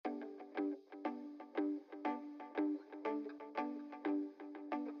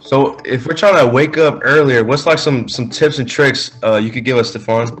So if we're trying to wake up earlier, what's like some tips and tricks you could give us,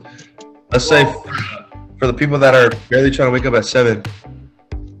 Stefan? Let's say Well, for the people that are barely trying to wake up at 7.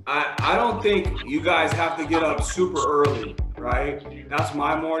 I don't think you guys have to get up super early, right? That's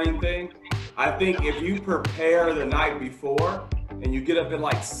my morning thing. I think if you prepare the night before and you get up at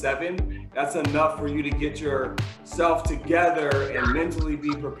like 7, that's enough for you to get yourself together and mentally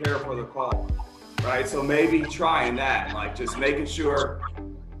be prepared for the call, right? So maybe trying that, like just making sure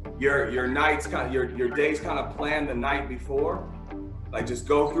your nights kind of your days kind of planned the night before. Like just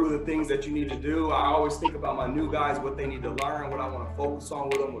go through the things that you need to do. I always think about my new guys, what they need to learn, what I want to focus on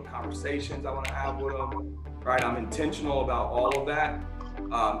with them, what conversations I want to have with them, right? I'm intentional about all of that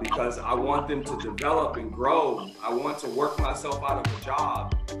because I want them to develop and grow. I want to work myself out of a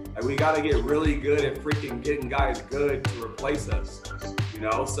job. Like we got to get really good at freaking getting guys good to replace us, you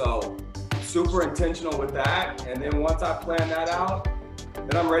know? So super intentional with that. And then once I plan that out,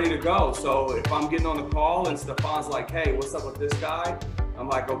 then I'm ready to go. So if I'm getting on the call and Stefan's like, hey, what's up with this guy? I'm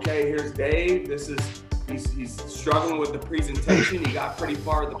like, okay, here's Dave. He's struggling with the presentation. He got pretty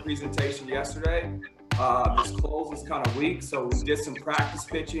far with the presentation yesterday. His close is kind of weak, so we did some practice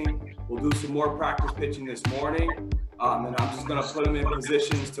pitching. We'll do some more practice pitching this morning. And I'm just gonna put him in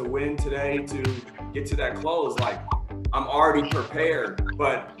positions to win today to get to that close. Like, I'm already prepared.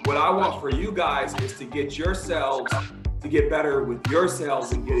 But what I want for you guys is to get yourselves to get better with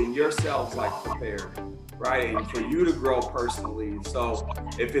yourselves and getting yourselves like prepared, right? And for you to grow personally. So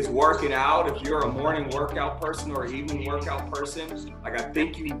if it's working out, if you're a morning workout person or evening workout person, like I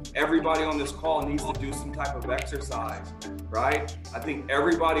think everybody on this call needs to do some type of exercise, right? I think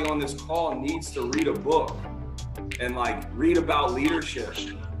everybody on this call needs to read a book and like read about leadership.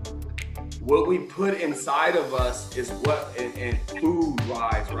 What we put inside of us is what, and food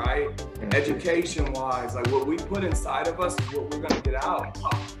wise, right? Education wise, like what we put inside of us is what we're gonna get out.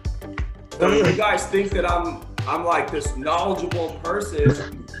 So you guys think that I'm like this knowledgeable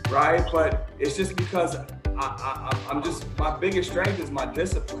person, right? But it's just because I'm just, my biggest strength is my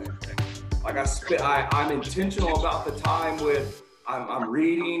discipline. Like I'm intentional about the time with, I'm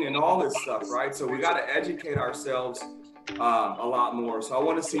reading and all this stuff, right? So we gotta educate ourselves a lot more. So I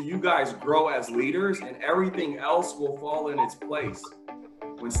want to see you guys grow as leaders and everything else will fall in its place.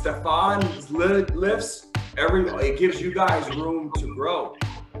 When Stefan lifts, it gives you guys room to grow.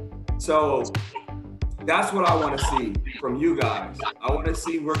 So that's what I want to see from you guys. I want to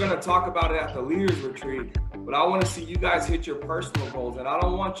see, we're going to talk about it at the leaders retreat, but I want to see you guys hit your personal goals. And I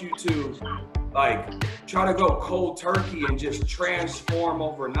don't want you to like try to go cold turkey and just transform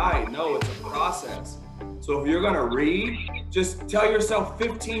overnight. No, it's a process. So if you're gonna read, just tell yourself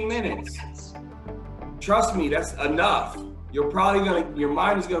 15 minutes. Trust me, that's enough. Your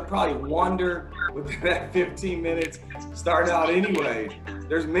mind is gonna probably wander within that 15 minutes starting out anyway.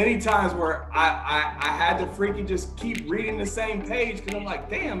 There's many times where I had to freaking just keep reading the same page because I'm like,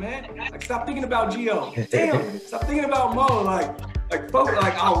 damn man, like stop thinking about Geo. Damn, stop thinking about Mo. Like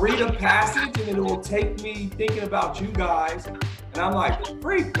I'll read a passage and it will take me thinking about you guys. And I'm like,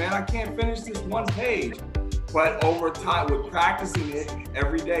 freak, man, I can't finish this one page. But over time, with practicing it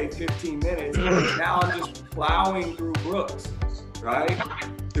every day, 15 minutes, now I'm just plowing through books, right?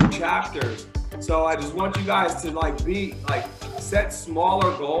 Through chapters. So I just want you guys to set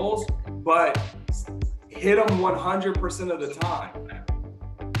smaller goals, but hit them 100% of the time.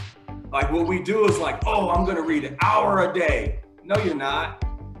 Like what we do is like, oh, I'm gonna read an hour a day. No, you're not.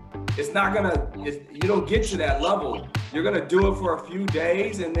 You don't get to that level. You're gonna do it for a few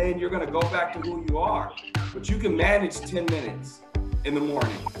days and then you're gonna go back to who you are. But you can manage 10 minutes in the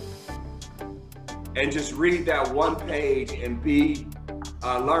morning and just read that one page and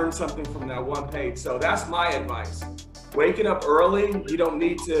learn something from that one page. So that's my advice. Waking up early, you don't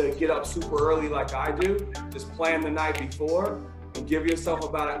need to get up super early like I do. Just plan the night before and give yourself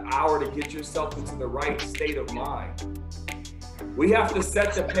about an hour to get yourself into the right state of mind. We have to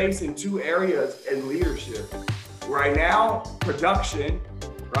set the pace in 2 areas in leadership. Right now, production,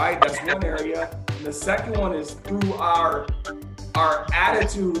 right? That's one area. And the second one is through our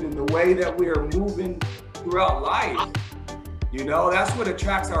attitude and the way that we are moving throughout life. You know, that's what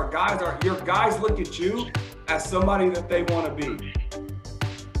attracts our guys. Your guys look at you as somebody that they want to be.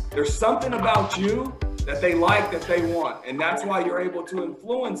 There's something about you that they like, that they want, and that's why you're able to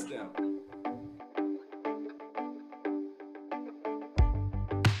influence them.